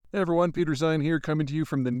Hey everyone, Peter Zeihan here, coming to you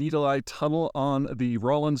from the Needle Eye Tunnel on the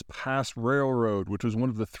Rawlins Pass Railroad, which was one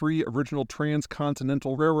of the three original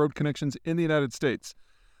transcontinental railroad connections in the United States.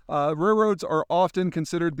 Railroads are often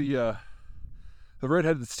considered the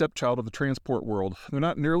redheaded stepchild of the transport world. They're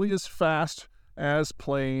not nearly as fast as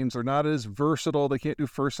planes, they're not as versatile, they can't do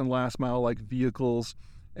first and last mile like vehicles,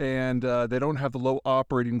 and they don't have the low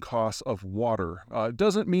operating costs of water. It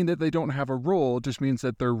doesn't mean that they don't have a role, it just means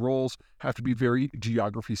that their roles have to be very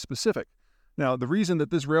geography specific. Now, the reason that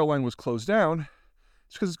this rail line was closed down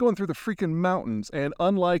is because it's going through the freaking mountains, and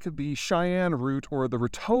unlike the Cheyenne route or the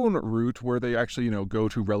Raton route where they actually, go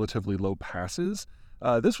to relatively low passes,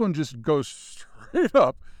 this one just goes straight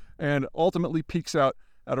up and ultimately peaks out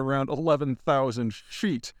at around 11,000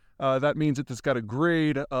 feet. That means that it's got a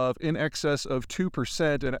grade of in excess of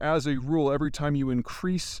 2%, and as a rule, every time you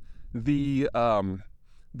increase the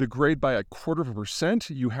grade by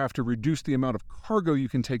 0.25%, you have to reduce the amount of cargo you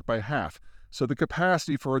can take by half. So the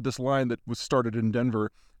capacity for this line that was started in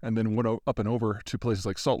Denver and then went up and over to places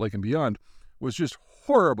like Salt Lake and beyond was just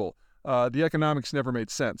horrible. The economics never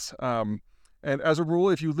made sense. And as a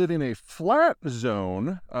rule, if you live in a flat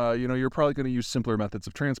zone, you're probably going to use simpler methods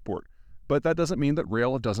of transport. But that doesn't mean that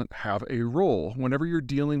rail doesn't have a role. Whenever you're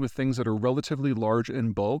dealing with things that are relatively large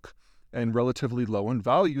in bulk and relatively low in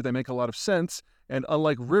value, they make a lot of sense. And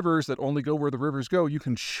unlike rivers that only go where the rivers go, you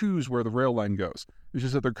can choose where the rail line goes. It's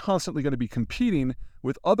just that they're constantly going to be competing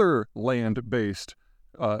with other land-based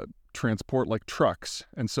transport like trucks.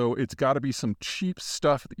 And so it's got to be some cheap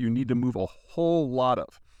stuff that you need to move a whole lot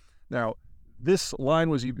of. Now, this line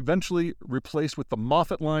was eventually replaced with the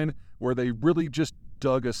Moffett line, where they really just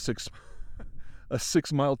dug a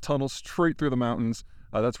 6-mile tunnel straight through the mountains.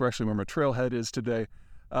 That's where my trailhead is today.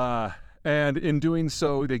 And in doing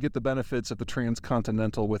so, they get the benefits of the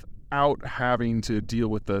transcontinental without having to deal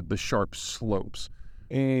with the sharp slopes.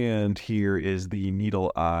 And here is the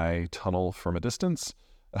Needle Eye Tunnel from a distance.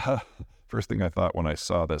 First thing I thought when I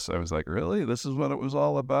saw this, I was like, really? This is what it was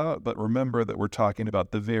all about? But remember that we're talking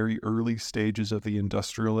about the very early stages of the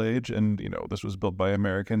industrial age, and, this was built by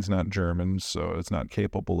Americans, not Germans, so it's not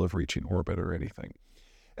capable of reaching orbit or anything.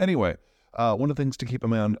 Anyway, one of the things to keep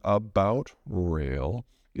in mind about rail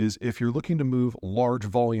is if you're looking to move large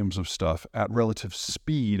volumes of stuff at relative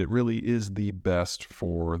speed, it really is the best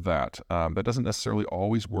for that. That doesn't necessarily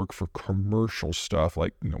always work for commercial stuff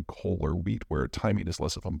like, coal or wheat, where timing is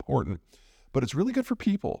less of important, but it's really good for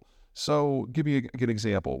people. So give me a good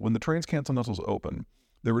example. When the transcontinentals open,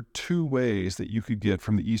 there were two ways that you could get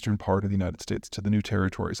from the eastern part of the United States to the new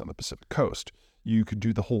territories on the Pacific coast. You could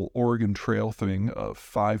do the whole Oregon Trail thing of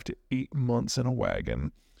 5 to 8 months in a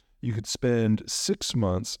wagon. You could spend 6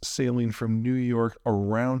 months sailing from New York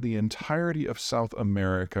around the entirety of South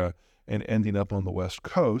America and ending up on the West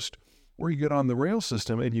Coast, where you get on the rail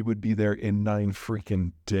system and you would be there in 9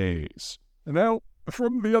 freaking days. And now,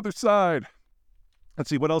 from the other side,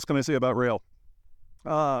 let's see, what else can I say about rail?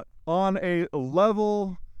 On a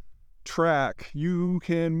level track, you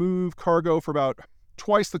can move cargo for about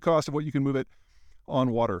twice the cost of what you can move it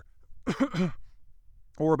on water.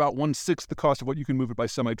 Or about 1/6 the cost of what you can move it by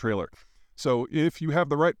semi-trailer. So if you have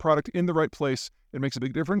the right product in the right place, it makes a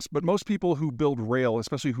big difference. But most people who build rail,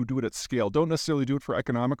 especially who do it at scale, don't necessarily do it for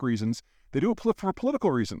economic reasons. They do it for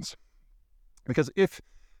political reasons. Because if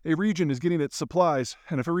a region is getting its supplies,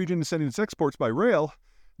 and if a region is sending its exports by rail,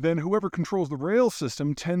 then whoever controls the rail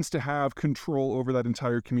system tends to have control over that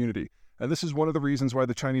entire community. And this is one of the reasons why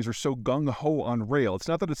the Chinese are so gung-ho on rail. It's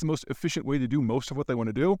not that it's the most efficient way to do most of what they want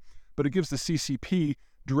to do, but it gives the CCP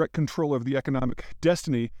direct control over the economic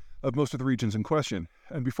destiny of most of the regions in question.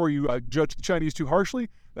 And before you judge the Chinese too harshly,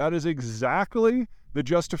 that is exactly the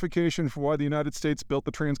justification for why the United States built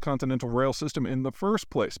the transcontinental rail system in the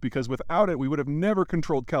first place, because without it, we would have never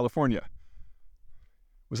controlled California.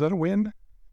 Was that a wind?